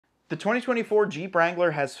The 2024 Jeep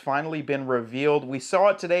Wrangler has finally been revealed. We saw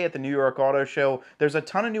it today at the New York Auto Show. There's a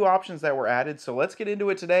ton of new options that were added, so let's get into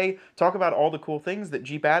it today. Talk about all the cool things that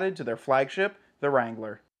Jeep added to their flagship, the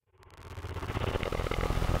Wrangler.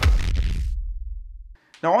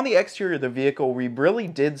 Now on the exterior of the vehicle, we really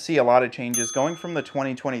did see a lot of changes going from the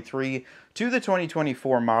 2023 to the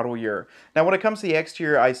 2024 model year. Now when it comes to the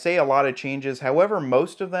exterior, I say a lot of changes. However,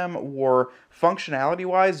 most of them were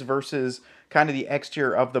functionality-wise versus kind of the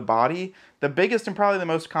exterior of the body. The biggest and probably the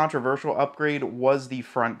most controversial upgrade was the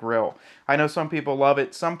front grille. I know some people love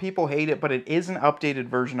it, some people hate it, but it is an updated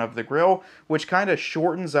version of the grille, which kind of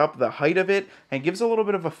shortens up the height of it and gives a little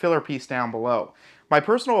bit of a filler piece down below. My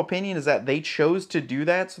personal opinion is that they chose to do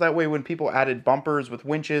that so that way when people added bumpers with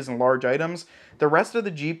winches and large items, the rest of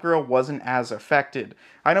the Jeep grille wasn't as affected.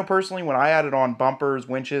 I know personally when I added on bumpers,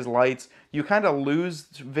 winches, lights, you kind of lose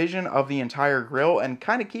vision of the entire grille, and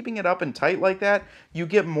kind of keeping it up and tight like that, you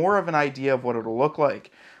get more of an idea of what it'll look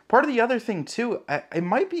like. Part of the other thing too, it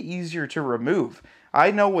might be easier to remove.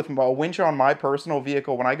 I know with a winch on my personal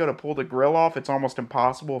vehicle, when I go to pull the grill off, it's almost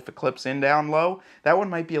impossible if it clips in down low. That one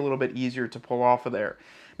might be a little bit easier to pull off of there.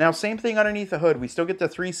 Now, same thing underneath the hood. We still get the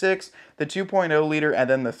 3.6, the 2.0 liter, and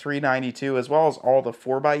then the 392, as well as all the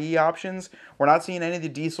 4xe options. We're not seeing any of the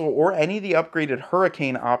diesel or any of the upgraded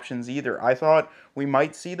Hurricane options either. I thought we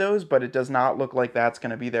might see those, but it does not look like that's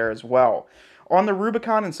going to be there as well. On the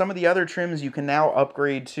Rubicon and some of the other trims, you can now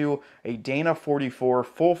upgrade to a Dana 44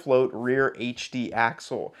 full float rear HD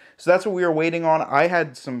axle. So that's what we were waiting on. I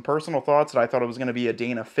had some personal thoughts that I thought it was going to be a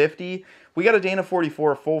Dana 50. We got a Dana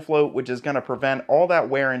 44 full float, which is going to prevent all that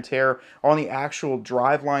wear and tear on the actual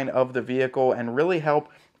driveline of the vehicle and really help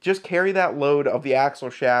just carry that load of the axle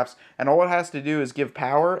shafts, and all it has to do is give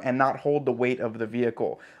power and not hold the weight of the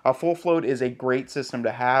vehicle. A full float is a great system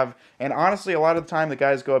to have, and honestly, a lot of the time the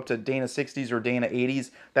guys go up to Dana 60s or Dana 80s.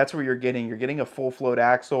 That's what you're getting. You're getting a full float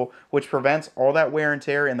axle, which prevents all that wear and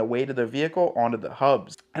tear and the weight of the vehicle onto the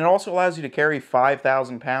hubs. And it also allows you to carry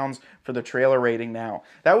 5,000 pounds for the trailer rating now.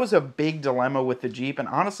 That was a big dilemma with the Jeep, and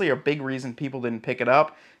honestly a big reason people didn't pick it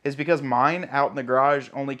up is because mine out in the garage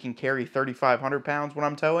only can carry 3,500 pounds when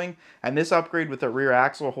I'm towing, and this upgrade with the rear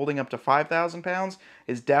axle holding up to 5,000 pounds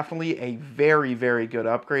is definitely a very, very good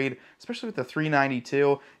upgrade, especially with the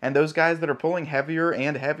 392 and those guys that are pulling heavier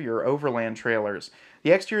and heavier overland trailers.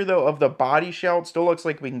 The exterior, though, of the body shell still looks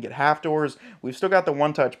like we can get half doors. We've still got the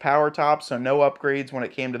one-touch power top, so no upgrades when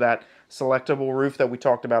it came to that selectable roof that we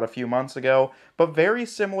talked about a few months ago, but very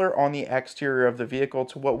similar on the exterior of the vehicle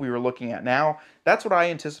to what we were looking at now. That's what I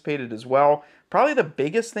anticipated as well. Probably the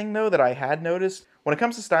biggest thing, though, that I had noticed when it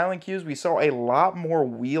comes to styling cues, we saw a lot more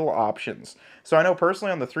wheel options. So I know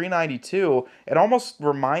personally on the 392, it almost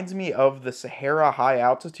reminds me of the Sahara high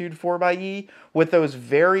altitude 4xe with those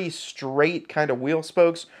very straight kind of wheel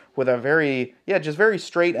spokes with a very, just very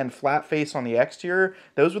straight and flat face on the exterior.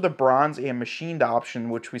 Those were the bronze and machined option,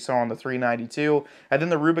 which we saw on the 392. And then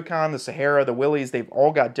the Rubicon, the Sahara, the Willys, they've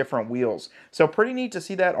all got different wheels. So pretty neat to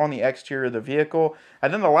see that on the exterior of the vehicle.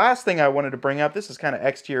 And then the last thing I wanted to bring up, this is kind of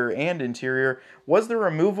exterior and interior, was the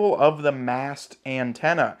removal of the mast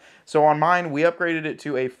antenna. So on mine, we upgraded it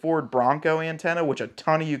to a Ford Bronco antenna, which a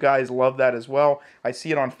ton of you guys love that as well. I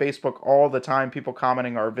see it on Facebook all the time, people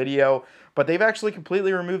commenting our video. But they've actually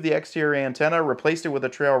completely removed the exterior antenna, replaced it with a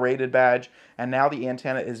trail rated badge, and now the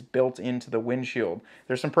antenna is built into the windshield.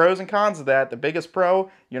 There's some pros and cons of that. The biggest pro,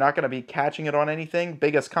 you're not going to be catching it on anything.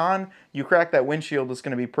 Biggest con, you crack that windshield, it's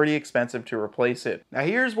going to be pretty expensive to replace it. Now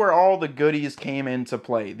here's where all the goodies came into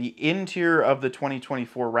play. The interior of the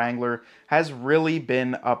 2024 Wrangler has really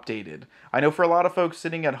been updated. I know for a lot of folks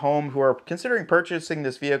sitting at home who are considering purchasing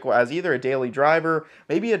this vehicle as either a daily driver,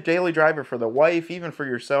 maybe a daily driver for the wife, even for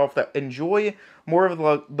yourself, that enjoy more of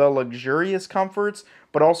the luxurious comforts,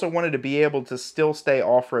 but also wanted to be able to still stay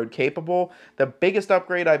off-road capable. The biggest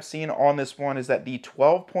upgrade I've seen on this one is that the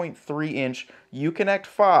 12.3-inch Uconnect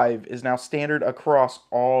 5 is now standard across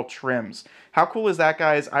all trims. How cool is that,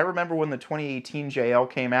 guys? I remember when the 2018 JL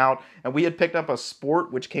came out, and we had picked up a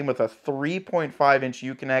Sport, which came with a 3.5-inch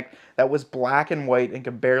Uconnect that was black and white and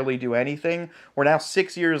could barely do anything. We're now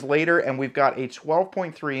 6 years later, and we've got a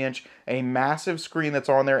 12.3-inch, a massive screen that's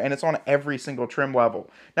on there, and it's on every single trim level.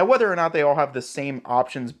 Now, whether or not they all have the same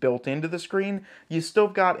options built into the screen, you still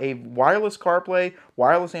got a wireless CarPlay,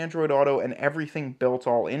 wireless Android Auto, and everything built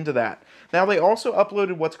all into that. Now, they also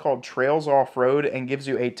uploaded what's called Trails Off-Road and gives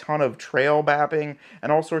you a ton of trail mapping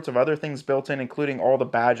and all sorts of other things built in, including all the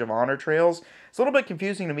Badge of Honor trails. It's a little bit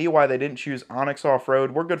confusing to me why they didn't choose Onyx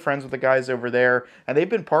Off-Road. We're good friends with the guys over there, and they've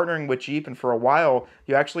been partnering with Jeep, and for a while,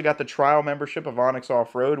 you actually got the trial membership of Onyx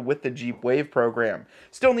Off-Road with the Jeep Wave program.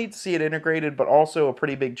 Still need to see it integrated, but also a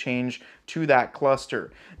pretty big change to that cluster.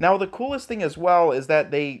 Now, the coolest thing as well is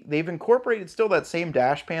that they've incorporated still that same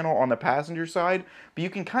dash panel on the passenger side, but you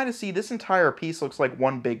can kind of see this entire piece looks like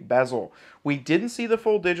one big bezel. We didn't see the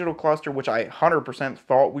full digital cluster, which I 100%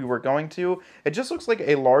 thought we were going to. It just looks like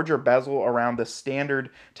a larger bezel around the standard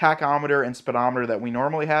tachometer and speedometer that we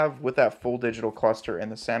normally have with that full digital cluster in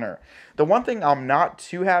the center. The one thing I'm not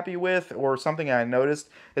too happy with, or something I noticed,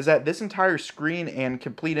 is that this entire screen and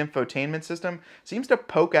complete infotainment system seems to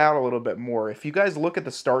poke out a little bit more. If you guys look at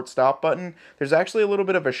the start-stop button, there's actually a little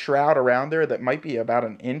bit of a shroud around there that might be about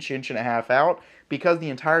an inch and a half out, because the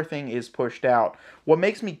entire thing is pushed out. What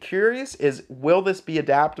makes me curious is, will this be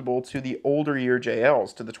adaptable to the older year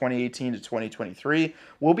JLs, to the 2018 to 2023?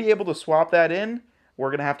 We'll be able to swap that in. We're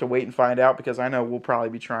going to have to wait and find out, because I know we'll probably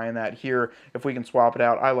be trying that here if we can swap it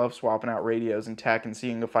out. I love swapping out radios and tech and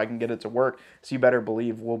seeing if I can get it to work, so you better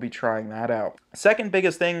believe we'll be trying that out. Second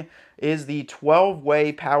biggest thing is the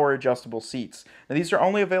 12-way power adjustable seats. Now, these are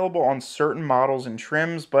only available on certain models and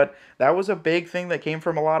trims, but that was a big thing that came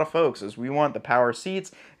from a lot of folks, is we want the power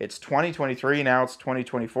seats. It's 2023 now, it's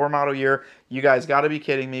 2024 model year. You guys got to be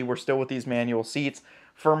kidding me. We're still with these manual seats.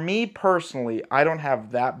 For me personally, I don't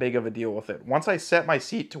have that big of a deal with it. Once I set my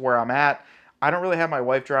seat to where I'm at, I don't really have my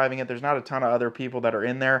wife driving it. There's not a ton of other people that are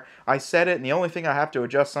in there. I set it, and the only thing I have to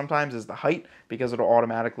adjust sometimes is the height, because it'll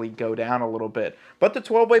automatically go down a little bit. But the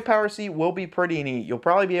 12-way power seat will be pretty neat. You'll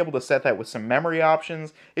probably be able to set that with some memory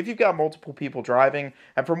options if you've got multiple people driving.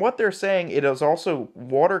 And from what they're saying, it is also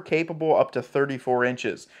water capable up to 34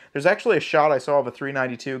 inches. There's actually a shot I saw of a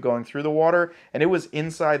 392 going through the water, and it was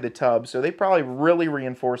inside the tub. So they probably really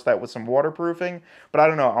reinforced that with some waterproofing. But I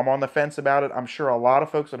don't know. I'm on the fence about it. I'm sure a lot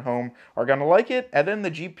of folks at home are going to like it, and then the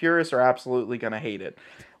Jeep purists are absolutely going to hate it.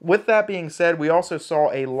 With that being said, we also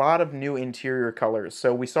saw a lot of new interior colors.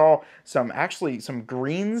 So we saw some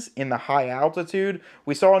greens in the high altitude.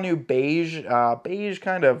 We saw a new beige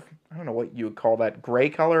kind of, I don't know what you would call that, gray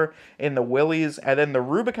color in the Willys. And then the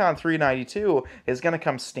Rubicon 392 is going to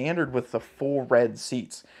come standard with the full red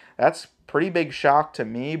seats. That's pretty big shock to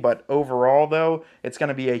me, but overall, though, it's going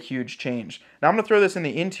to be a huge change. Now, I'm going to throw this in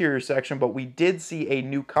the interior section, but we did see a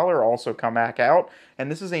new color also come back out, and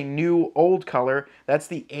this is a new old color. That's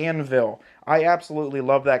the Anvil. I absolutely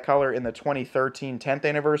love that color in the 2013 10th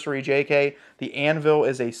anniversary JK. The Anvil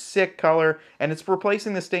is a sick color, and it's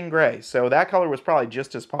replacing the Stingray, so that color was probably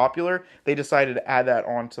just as popular. They decided to add that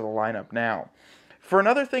onto the lineup now. For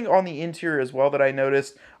another thing on the interior as well that I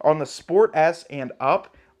noticed, on the Sport S and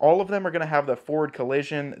up, all of them are going to have the forward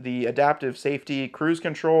collision, the adaptive safety, cruise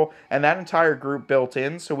control, and that entire group built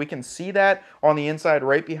in. So we can see that on the inside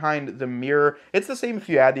right behind the mirror. It's the same if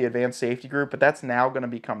you add the advanced safety group, but that's now going to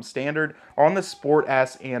become standard on the Sport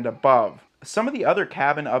S and above. Some of the other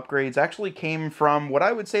cabin upgrades actually came from what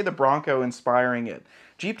I would say the Bronco inspiring it.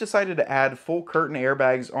 Jeep decided to add full curtain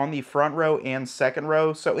airbags on the front row and second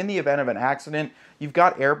row, so in the event of an accident, you've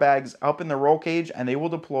got airbags up in the roll cage and they will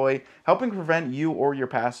deploy, helping prevent you or your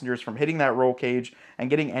passengers from hitting that roll cage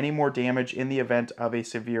and getting any more damage in the event of a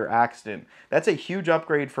severe accident. That's a huge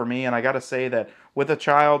upgrade for me, and I gotta say that with a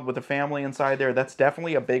child, with a family inside there, that's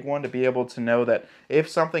definitely a big one to be able to know that if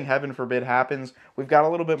something, heaven forbid, happens, we've got a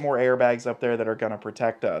little bit more airbags up there that are going to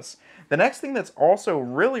protect us. The next thing that's also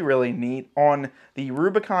really, really neat on the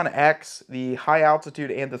Rubicon X, the high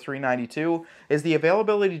altitude, and the 392 is the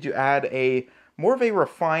availability to add a more of a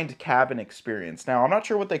refined cabin experience. Now, I'm not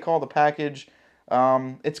sure what they call the package.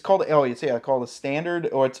 It's called, called a standard,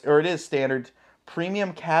 or it is standard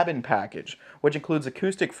premium cabin package, which includes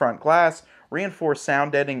acoustic front glass, reinforced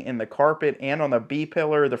sound deadening in the carpet and on the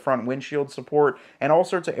B-pillar, the front windshield support, and all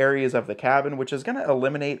sorts of areas of the cabin, which is going to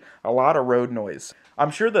eliminate a lot of road noise.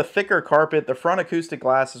 I'm sure the thicker carpet, the front acoustic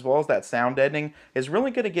glass, as well as that sound deadening is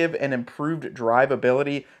really going to give an improved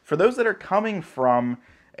drivability for those that are coming from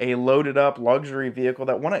a loaded up luxury vehicle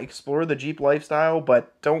that want to explore the Jeep lifestyle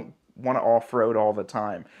but don't want to off-road all the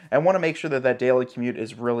time and want to make sure that that daily commute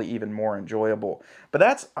is really even more enjoyable. But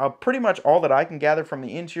that's pretty much all that I can gather from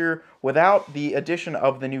the interior without the addition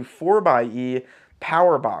of the new 4xe.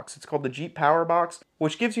 power box. It's called the Jeep Power Box,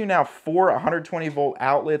 which gives you now 4 120 volt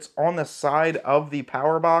outlets on the side of the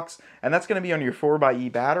power box, and that's going to be on your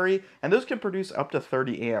 4xe battery, and those can produce up to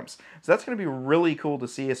 30 amps. So that's going to be really cool to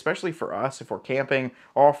see, especially for us if we're camping,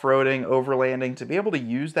 off-roading, overlanding, to be able to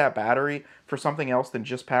use that battery for something else than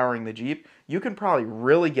just powering the Jeep. You can probably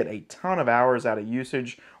really get a ton of hours out of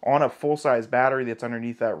usage on a full-size battery that's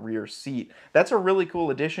underneath that rear seat. That's a really cool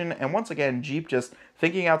addition, and once again, Jeep just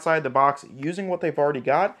thinking outside the box, using what they've already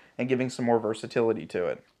got, and giving some more versatility to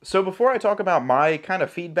it. So before I talk about my kind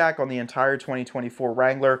of feedback on the entire 2024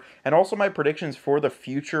 Wrangler, and also my predictions for the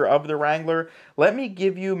future of the Wrangler, let me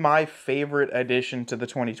give you my favorite addition to the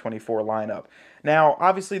 2024 lineup. Now,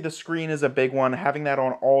 obviously the screen is a big one, having that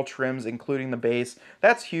on all trims, including the base.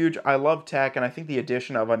 That's huge. I love tech, and I think the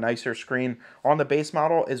addition of a nicer screen on the base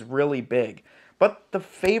model is really big. But the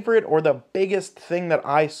favorite or the biggest thing that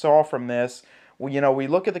I saw from this, we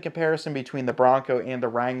look at the comparison between the Bronco and the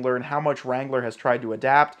Wrangler and how much Wrangler has tried to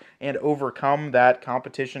adapt and overcome that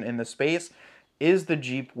competition in the space, is the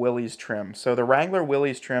Jeep Willys trim. So the Wrangler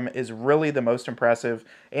Willys trim is really the most impressive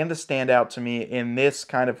and the standout to me in this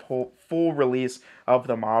kind of full release of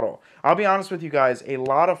the model. I'll be honest with you guys, a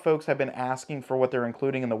lot of folks have been asking for what they're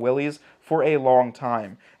including in the Willys for a long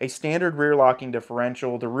time. A standard rear locking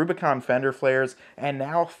differential, the Rubicon fender flares, and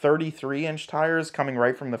now 33-inch tires coming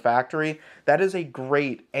right from the factory. That is a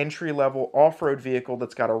great entry-level off-road vehicle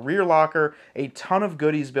that's got a rear locker, a ton of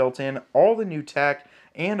goodies built in, all the new tech,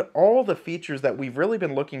 and all the features that we've really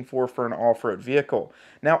been looking for an off-road vehicle.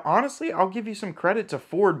 Now, honestly, I'll give you some credit to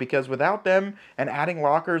Ford, because without them and adding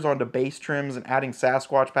lockers onto base trims and adding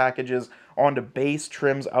Sasquatch packages onto base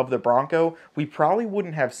trims of the Bronco, we probably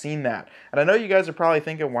wouldn't have seen that. And I know you guys are probably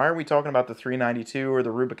thinking, why are we talking about the 392 or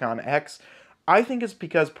the Rubicon X? I think it's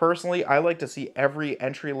because, personally, I like to see every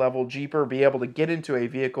entry-level Jeeper be able to get into a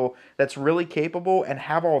vehicle that's really capable and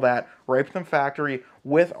have all that right from the factory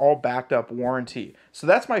with all backed-up warranty. So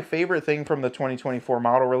that's my favorite thing from the 2024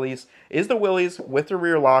 model release, is the Willys with the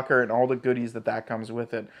rear locker and all the goodies that comes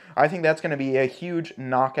with it. I think that's going to be a huge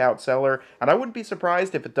knockout seller, and I wouldn't be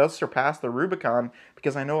surprised if it does surpass the Rubicon,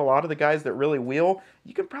 because I know a lot of the guys that really wheel,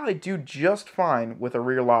 you can probably do just fine with a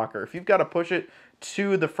rear locker. If you've got to push it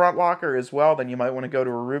to the front locker as well, then you might want to go to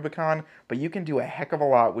a Rubicon, but you can do a heck of a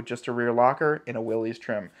lot with just a rear locker in a Willys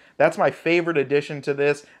trim. That's my favorite addition to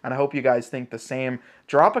this, and I hope you guys think the same.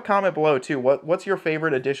 Drop a comment below too. What's your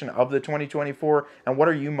favorite edition of the 2024, and what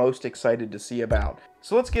are you most excited to see about?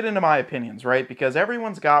 So let's get into my opinions, right? Because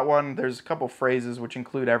everyone's got one. There's a couple phrases which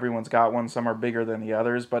include everyone's got one. Some are bigger than the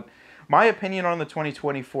others, but my opinion on the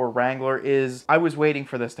 2024 Wrangler is I was waiting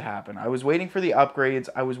for this to happen. I was waiting for the upgrades.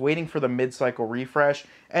 I was waiting for the mid-cycle refresh,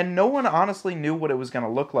 and no one honestly knew what it was going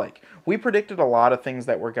to look like. We predicted a lot of things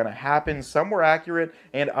that were going to happen. Some were accurate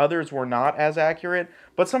and others were not as accurate,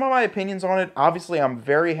 but some of my opinions on it, obviously I'm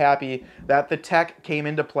very happy that the tech came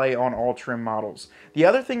into play on all trim models. The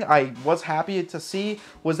other thing I was happy to see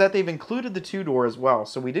was that they've included the two-door as well.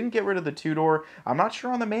 So we didn't get rid of the two-door. I'm not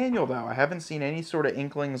sure on the manual though. I haven't seen any sort of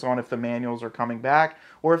inklings on if the manuals are coming back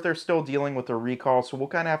or if they're still dealing with the recall, so we'll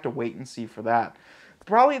kind of have to wait and see for that.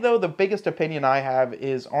 Probably though, the biggest opinion I have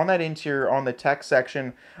is on that interior, on the tech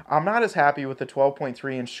section. I'm not as happy with the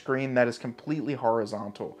 12.3-inch screen that is completely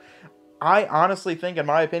horizontal. I honestly think, in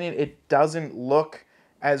my opinion, it doesn't look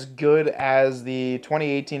as good as the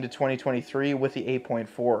 2018 to 2023 with the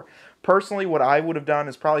 8.4. Personally, what I would have done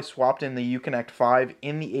is probably swapped in the Uconnect 5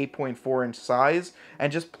 in the 8.4-inch size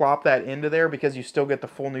and just plop that into there, because you still get the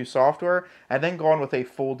full new software, and then gone with a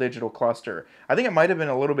full digital cluster. I think it might have been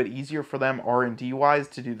a little bit easier for them R&D-wise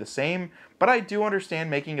to do the same, but I do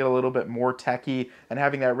understand making it a little bit more techy and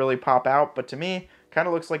having that really pop out. But to me, kind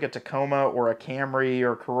of looks like a Tacoma or a Camry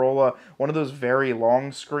or Corolla, one of those very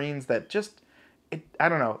long screens that just, I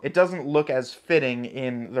don't know, it doesn't look as fitting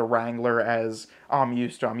in the Wrangler as I'm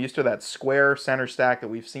used to. I'm used to that square center stack that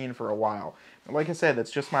we've seen for a while. Like I said,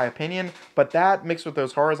 that's just my opinion, but that mixed with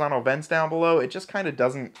those horizontal vents down below, it just kind of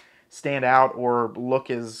doesn't stand out or look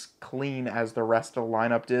as clean as the rest of the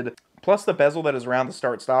lineup did. Plus the bezel that is around the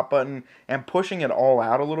start-stop button and pushing it all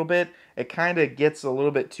out a little bit, it kind of gets a little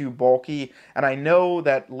bit too bulky. And I know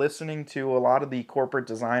that listening to a lot of the corporate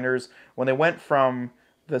designers, when they went from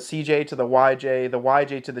the CJ to the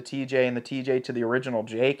YJ to the TJ, and the TJ to the original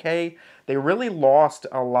JK, they really lost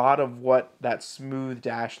a lot of what that smooth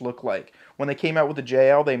dash looked like. When they came out with the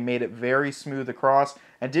JL, they made it very smooth across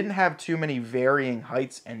and didn't have too many varying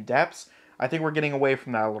heights and depths. I think we're getting away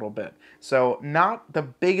from that a little bit. So not the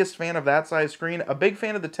biggest fan of that size screen, a big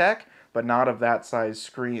fan of the tech, but not of that size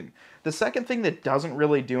screen. The second thing that doesn't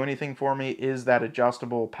really do anything for me is that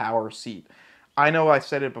adjustable power seat. I know I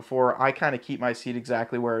said it before, I kind of keep my seat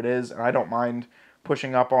exactly where it is, and I don't mind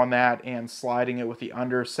pushing up on that and sliding it with the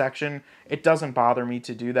under section. It doesn't bother me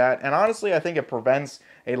to do that. And honestly, I think it prevents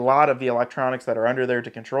a lot of the electronics that are under there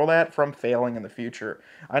to control that from failing in the future.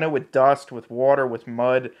 I know with dust, with water, with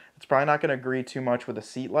mud, it's probably not going to agree too much with a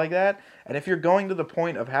seat like that. And if you're going to the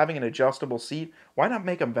point of having an adjustable seat, why not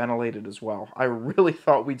make them ventilated as well? I really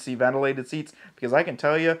thought we'd see ventilated seats because I can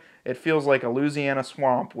tell you, it feels like a Louisiana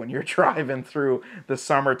swamp when you're driving through the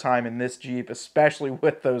summertime in this Jeep, especially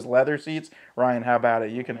with those leather seats. Ryan, how about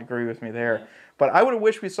it? You can agree with me there. Yeah. But I would have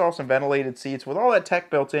wished we saw some ventilated seats. With all that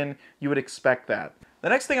tech built in, you would expect that. The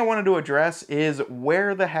next thing I wanted to address is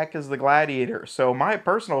where the heck is the Gladiator? So my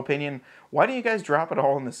personal opinion, why don't you guys drop it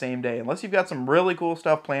all in the same day? Unless you've got some really cool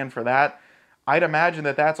stuff planned for that, I'd imagine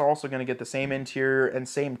that that's also going to get the same interior and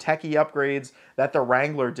same techie upgrades that the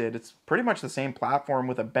Wrangler did. It's pretty much the same platform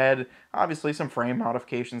with a bed, obviously some frame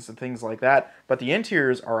modifications and things like that, but the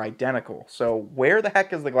interiors are identical. So where the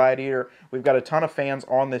heck is the Gladiator? We've got a ton of fans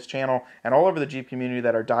on this channel and all over the Jeep community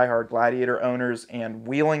that are diehard Gladiator owners and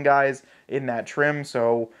wheeling guys in that trim.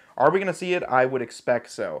 So are we going to see it? I would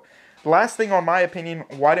expect so. The last thing on my opinion,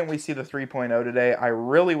 why didn't we see the 3.0 today? I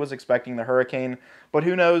really was expecting the Hurricane, but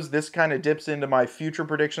who knows, this kind of dips into my future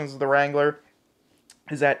predictions of the Wrangler,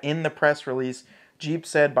 is that in the press release, Jeep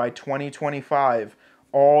said by 2025,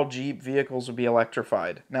 all Jeep vehicles will be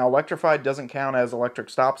electrified. Now, electrified doesn't count as electric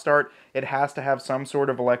stop-start. It has to have some sort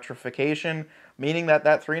of electrification, meaning that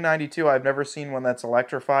that 392, I've never seen one that's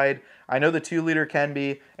electrified. I know the 2-liter can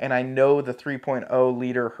be, and I know the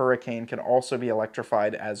 3.0-liter Hurricane can also be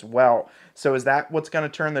electrified as well. So is that what's going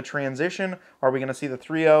to turn the transition? Are we going to see the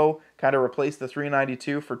 3.0 kind of replace the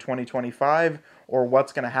 392 for 2025? Or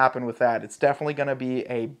what's going to happen with that? It's definitely going to be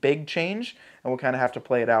a big change, and we'll kind of have to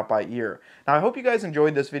play it out by ear. Now, I hope you guys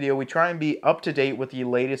enjoyed this video. We try and be up to date with the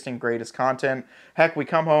latest and greatest content. Heck, we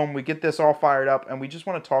come home, we get this all fired up, and we just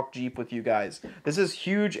want to talk Jeep with you guys. This is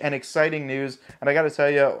huge and exciting news, and I got to tell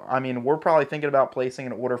you, I mean, we're probably thinking about placing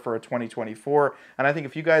an order for a 2024, and I think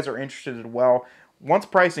if you guys are interested as well, once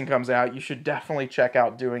pricing comes out, you should definitely check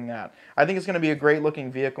out doing that. I think it's going to be a great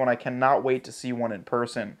looking vehicle, and I cannot wait to see one in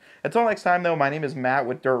person. Until next time, though, my name is Matt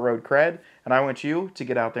with Dirt Road Cred, and I want you to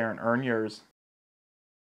get out there and earn yours.